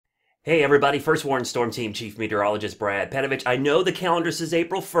Hey everybody, First Warning Storm Team Chief Meteorologist Brad Panovich. I know the calendar says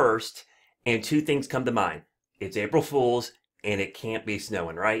April 1st, and two things come to mind. It's April Fool's, and it can't be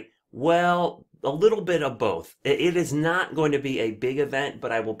snowing, right? Well, a little bit of both. It is not going to be a big event,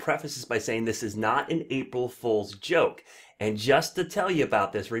 but I will preface this by saying this is not an April Fool's joke. And just to tell you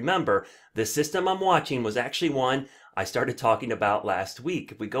about this, remember, the system I'm watching was actually one I started talking about last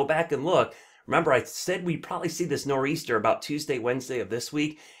week. If we go back and look, remember I said we'd probably see this nor'easter about Tuesday, Wednesday of this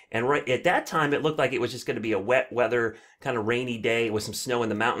week. And right at that time, it looked like it was just going to be a wet weather, kind of rainy day with some snow in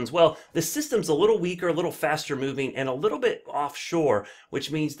the mountains. Well, the system's a little weaker, a little faster moving, and a little bit offshore,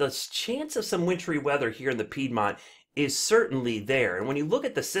 which means the chance of some wintry weather here in the Piedmont is certainly there. And when you look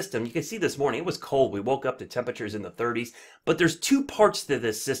at the system, you can see this morning it was cold. We woke up to temperatures in the 30s, but there's two parts to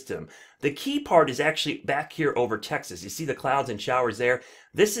this system. The key part is actually back here over Texas. You see the clouds and showers there?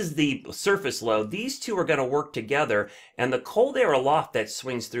 This is the surface low. These two are going to work together, and the cold air aloft that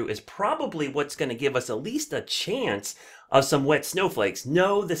swings through is probably what's going to give us at least a chance of some wet snowflakes.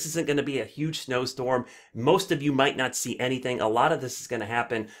 No, this isn't going to be a huge snowstorm. Most of you might not see anything. A lot of this is going to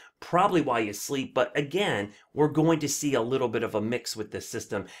happen probably while you sleep, but again, we're going to see a little bit of a mix with this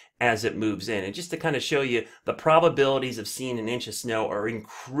system as it moves in. And just to kind of show you, the probabilities of seeing an inch of snow are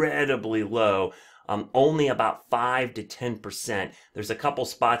incredibly low. Only about 5 to 10%. There's a couple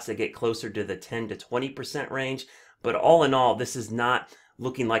spots that get closer to the 10 to 20% range, but all in all, this is not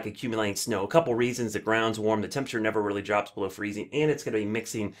looking like accumulating snow. A couple reasons: the ground's warm, the temperature never really drops below freezing, and it's going to be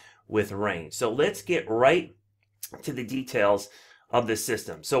mixing with rain. So let's get right to the details of this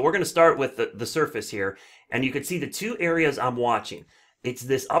system. So we're going to start with the surface here, and you can see the two areas I'm watching. It's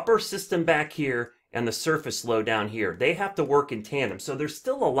this upper system back here and the surface low down here. They have to work in tandem. So there's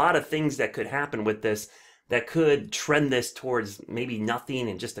still a lot of things that could happen with this that could trend this towards maybe nothing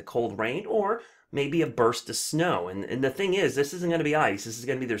and just a cold rain, or maybe a burst of snow. And the thing is, this isn't going to be ice. This is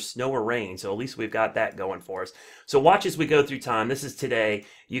going to be either snow or rain. So at least we've got that going for us. So watch as we go through time. This is today.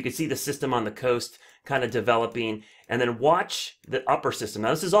 You can see the system on the coast kind of developing, and then watch the upper system.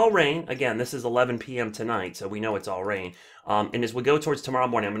 Now this is all rain. Again, this is 11 p.m. tonight, so we know it's all rain. And as we go towards tomorrow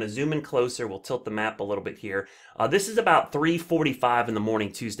morning, I'm going to zoom in closer. We'll tilt the map a little bit here. This is about 3:45 in the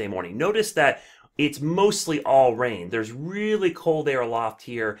morning, Tuesday morning. Notice that it's mostly all rain. There's really cold air aloft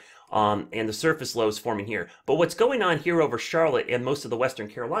here, and the surface low is forming here. But what's going on here over Charlotte and most of the Western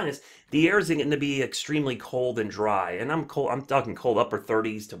Carolinas, the air is going to be extremely cold and dry. And I'm talking cold, upper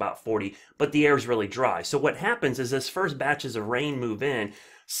 30s to about 40, but the air is really dry. So what happens is this first batches of rain move in.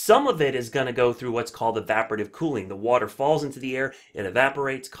 Some of it is going to go through what's called evaporative cooling. The water falls into the air, it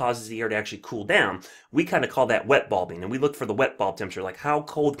evaporates, causes the air to actually cool down. We kind of call that wet bulbing, and we look for the wet bulb temperature, like how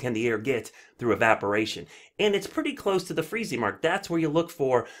cold can the air get through evaporation. And it's pretty close to the freezing mark. That's where you look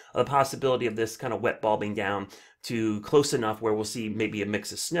for the possibility of this kind of wet bulbing down to close enough where we'll see maybe a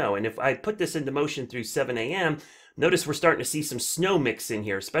mix of snow. And if I put this into motion through 7 a.m., notice we're starting to see some snow mix in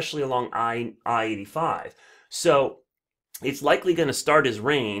here, especially along I-85. So it's likely going to start as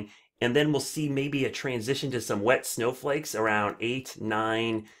rain, and then we'll see maybe a transition to some wet snowflakes around 8,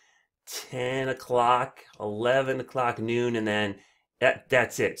 9, 10 o'clock, 11 o'clock, noon, and then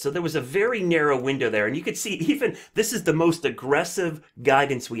that's it. So there was a very narrow window there, and you could see even this is the most aggressive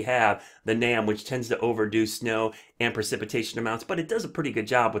guidance we have, the NAM, which tends to overdo snow and precipitation amounts, but it does a pretty good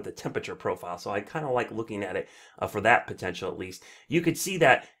job with the temperature profile. So I kind of like looking at it for that potential at least. You could see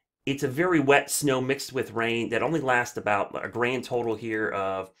that it's a very wet snow mixed with rain that only lasts about a grand total here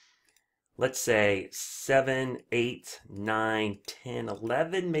of, let's say, 7, 8, 9, 10,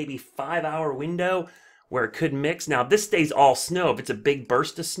 11, maybe 5-hour window where it could mix. Now, if this stays all snow, if it's a big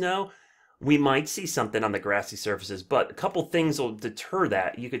burst of snow, we might see something on the grassy surfaces, but a couple things will deter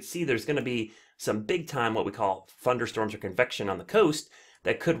that. You could see there's going to be some big time, what we call thunderstorms or convection on the coast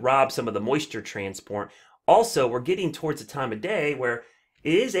that could rob some of the moisture transport. Also, we're getting towards a time of day where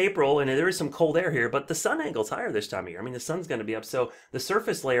it is April, and there is some cold air here, but the sun angle's higher this time of year. I mean, the sun's going to be up, so the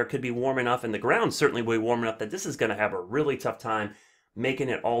surface layer could be warm enough, and the ground certainly will be warm enough that this is going to have a really tough time making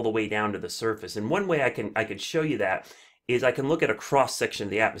it all the way down to the surface. And one way I can show you that is I can look at a cross section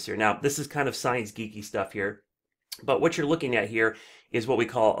of the atmosphere. Now, this is kind of science geeky stuff here, but what you're looking at here is what we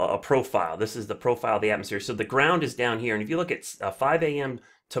call a profile. This is the profile of the atmosphere. So the ground is down here, and if you look at 5 a.m.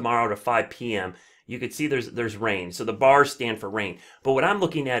 tomorrow to 5 p.m., you can see there's rain. So the bars stand for rain. But what I'm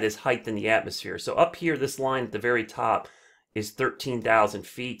looking at is height in the atmosphere. So up here, this line at the very top is 13,000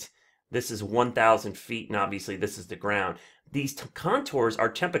 feet. This is 1,000 feet, and obviously this is the ground. These contours are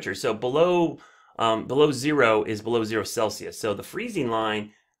temperature. So below zero is below 0 Celsius. So the freezing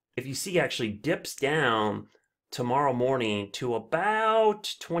line, if you see, actually dips down tomorrow morning to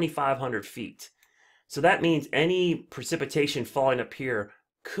about 2,500 feet. So that means any precipitation falling up here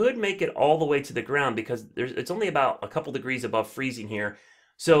could make it all the way to the ground because it's only about a couple degrees above freezing here.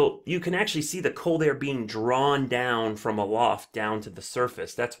 So you can actually see the cold air being drawn down from aloft down to the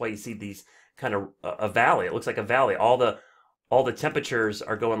surface. That's why you see these kind of a valley. It looks like a valley. All the temperatures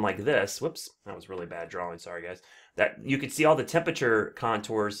are going like this. Whoops, that was really bad drawing. Sorry, guys. That you could see all the temperature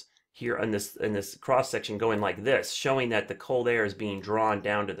contours here in this cross section going like this, showing that the cold air is being drawn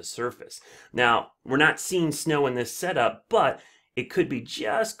down to the surface. Now, we're not seeing snow in this setup, but it could be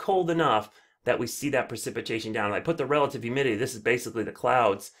just cold enough that we see that precipitation down. I put the relative humidity. This is basically the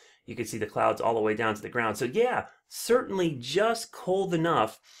clouds. You can see the clouds all the way down to the ground. So yeah, certainly just cold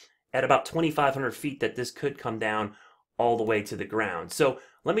enough at about 2,500 feet that this could come down all the way to the ground. So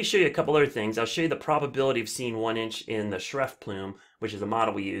let me show you a couple other things. I'll show you the probability of seeing 1 inch in the Schreff plume, which is a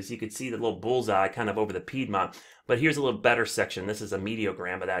model we use. You could see the little bullseye kind of over the Piedmont, but here's a little better section. This is a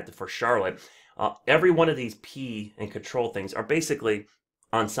meteogram of that for Charlotte. Every one of these P and control things are basically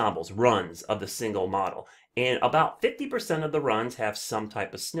ensembles, runs of the single model. And about 50% of the runs have some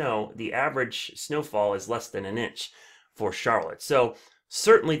type of snow. The average snowfall is less than 1 inch for Charlotte. So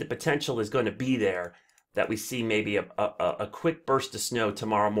certainly the potential is going to be there that we see maybe a quick burst of snow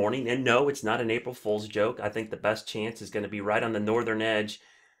tomorrow morning. And no, it's not an April Fool's joke. I think the best chance is going to be right on the northern edge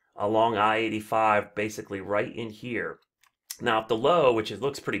along I-85, basically right in here. Now, if the low, which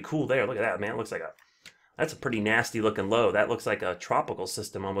looks pretty cool there, look at that, man. It looks like that's a pretty nasty looking low. That looks like a tropical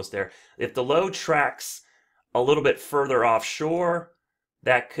system almost there. If the low tracks a little bit further offshore,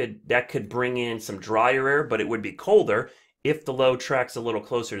 that could bring in some drier air, but it would be colder. If the low tracks a little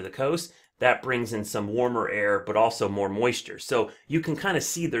closer to the coast, that brings in some warmer air, but also more moisture. So you can kind of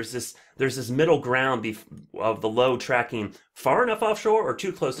see there's this middle ground of the low tracking far enough offshore or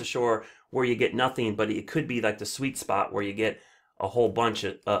too close to shore where you get nothing, but it could be like the sweet spot where you get a whole bunch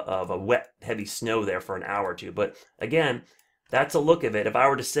of a wet, heavy snow there for an hour or two. But again, that's a look of it. If I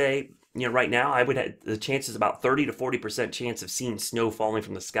were to say, right now, I would have the chances about 30 to 40% chance of seeing snow falling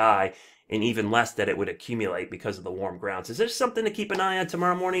from the sky, and even less that it would accumulate because of the warm grounds. Is there something to keep an eye on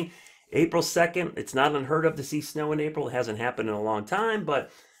tomorrow morning? April 2nd, it's not unheard of to see snow in April. It hasn't happened in a long time, but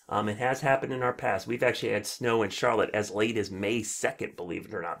it has happened in our past. We've actually had snow in Charlotte as late as May 2nd, believe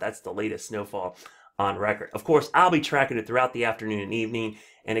it or not. That's the latest snowfall on record. Of course, I'll be tracking it throughout the afternoon and evening.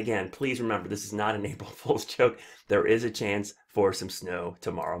 And again, please remember, this is not an April Fool's joke. There is a chance for some snow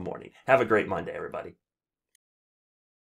tomorrow morning. Have a great Monday, everybody.